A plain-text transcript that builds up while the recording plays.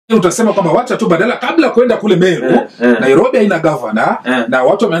utasema kwamba wacha tu badala kabla kwenda kule Meru, Nairobi haina governor na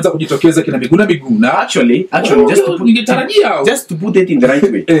watu wameanza kujitokeza kina Miguna. Actually just to put it in the right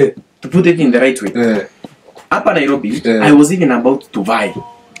way. To put it in the right way. Hapa Nairobi, I was even about to vie.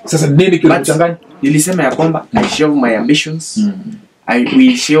 Sasa nini kilichanganya? Nilisema ya kwamba I shelve my ambitions. I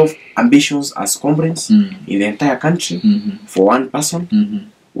will shelve ambitions as comrades in the entire country for one person,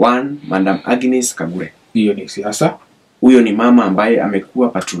 one Madam Agnes Kagure. Hiyo ni siasa. Huyo ni mama ambaye amekuwa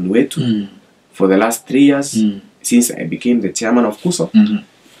patroni wetu for the last 3 years since I became the chairman of KUSO.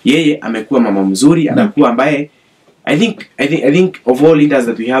 Yeye amekuwa mama mzuri, amekuwa ambaye I think of all leaders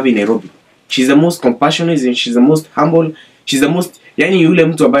that we have in Nairobi, she's the most compassionate and she's the most humble. She's the most, yani yule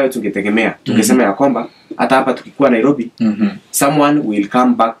mtu ambaye tungetegemea tungesema ya kwamba hata hapa tukikuwa Nairobi someone will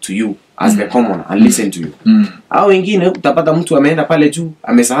come back to you as the commoner and listen to you. Au wengine utapata mtu ameenda pale juu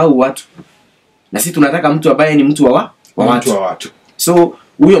amesahau watu, na sisi tunataka mtu ambaye ni mtu wa watu. So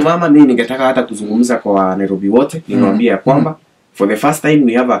huyo mama mimi ningetaka hata kuzungumza kwa Nairobi wote, nimwambie ya kwamba for the first time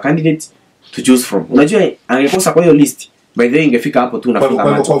we have a candidate to choose from. Unajua angekosa kwa hiyo list, by the way ingefika hapo tu nafunga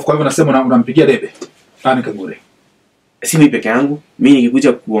macho. Kwa hivyo nasema unampigia debe Antony Kagure. Si mimi peke yangu, mimi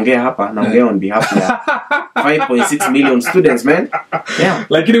nikikuja kuongea hapa naongea on behalf ya 5.6 million students, man. Yeah.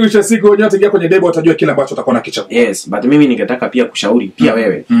 Lakini mwisho siku wenyewe wataingia kwenye debe watajua kile ambacho utakuwa nakichagua. Yes, but mimi ningetaka pia kushauri pia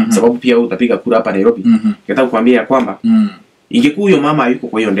wewe, sababu pia wewe utapiga kura hapa Nairobi. Ningetaka kukuambia ya kwamba ingekuwa huyo mama yuko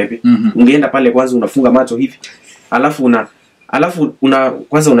kwa hiyo debe, ungeenda pale kwanza unafunga macho hivi. Alafu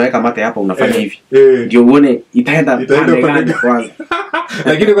kwanza unaweka mate hapa unafanya hivi. Ndio uone itaenda pande kwanza.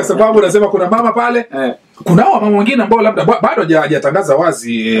 Lakini kwa sababu unasema kuna mama pale, kuna mama mwingine ambao labda bado hajatangaza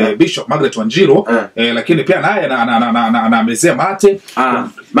wazi Bishop Margaret Wanjiru, lakini pia naye anamezea mate.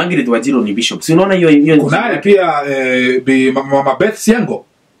 Margaret Wanjiru ni bishop. Si unaona hiyo kuna pia mama Beth Siango.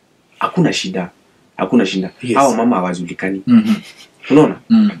 Hakuna shida. Yes. Hao mama hawajulikani. Unaona?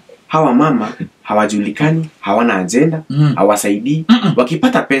 Hawa mama hawajulikani, hawana agenda, hawasaidii.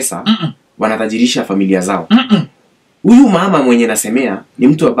 Wakipata pesa wanatajirisha familia zao. Huyu mama mwenye nasemea ni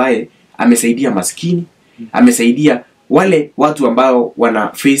mtu ambaye amesaidia maskini, amesaidia wale watu ambao wana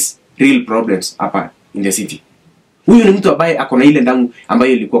face real problems hapa in the city. Huyu ni mtu ambaye ako na ile damu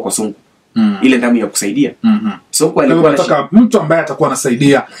ambayo ilikuwa kwa Sonko. Ile damu ya kusaidia. So kwa alikuwa anataka mtu ambaye atakuwa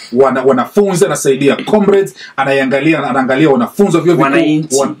anasaidia wanafunzi, anasaidia comrades, anaangalia wanafunzi wa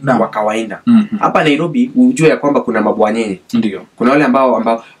wananchi wa kawaida. Hapa Nairobi ujue ya kwamba kuna mabwanyenye. Ndio. Kuna wale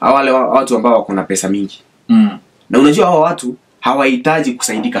ambao wale watu ambao wako na pesa mingi. Na unajua hao watu hawahitaji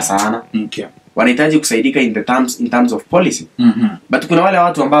kusaidika sana. Wanahitaji kusaidika in terms of policy. But kuna wale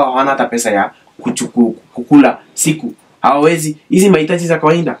watu ambao hawana hata pesa ya kukula siku. Hawawezi hizi mahitaji za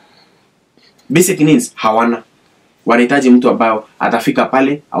kawaida. Basic needs hawana. Wanahitaji mtu ambao atafika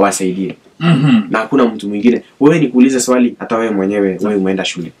pale awasaidie. Na hakuna mtu mwingine. Wewe nikuulize swali, hata wewe mwenyewe wewe umeenda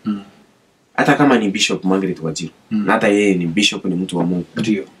shule. Hata kama ni Bishop Margaret Wanjiru, na hata yeye ni bishop, ni mtu wa Mungu.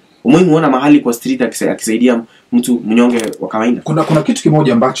 Ndio. Umuona mahali kwa street akisaidia mtu mnyonge wa kawaida. Kuna kitu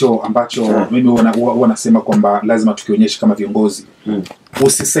kimoja ambacho mimi wanasema kwamba lazima tukionyeshe kama viongozi.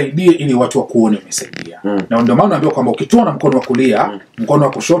 Usisaidie ili watu wakuone umesaidia. Na ndio maana naambiwa kwamba ukitoa na mkono wa kulia, mkono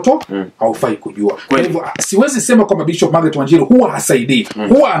wa kushoto haufai kujua. Kwa hivyo siwezi sema kwamba Bishop Margaret Wanjiru huwa hasaidii.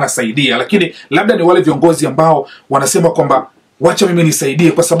 Huwa anasaidia, lakini labda ni wale viongozi ambao wanasema kwamba wacha mimi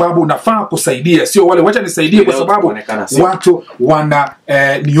nisaidie kwa sababu nafaa kusaidia, sio wale wacha nisaidie kwa sababu watu wana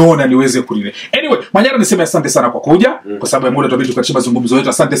niona niweze kuline. Anyway, Manyara niseme asante sana kwa kuja, kwa sababu ya muda tutabidi tukachia mazungumzo yetu.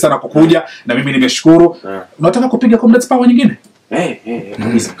 Asante sana kwa kuja na mimi nimeshukuru. Unataka kupiga comrades power nyingine?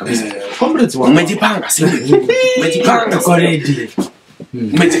 Kabisa. Comrades wa umejipanga, sio? Umejipanga kwa ready.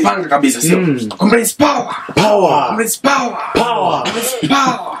 Umejipanga kabisa, sio? Comrades power. Comrades power.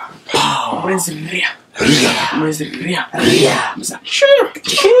 Comrades ria.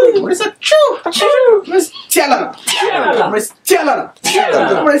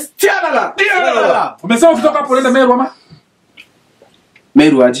 Umesema kutoka hapo unaenda Meru ama?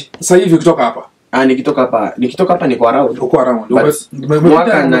 Meru aje? Sasa hivi kutoka hapa. Nikitoka hapa ni kwa round. Uko around.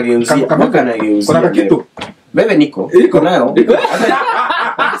 Mwaka nageuzia. Kuna kitu. Bebe niko nayo.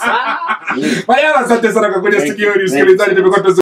 Manyara asante sana kwa kuja studio ni msikilizaji, tumekuwa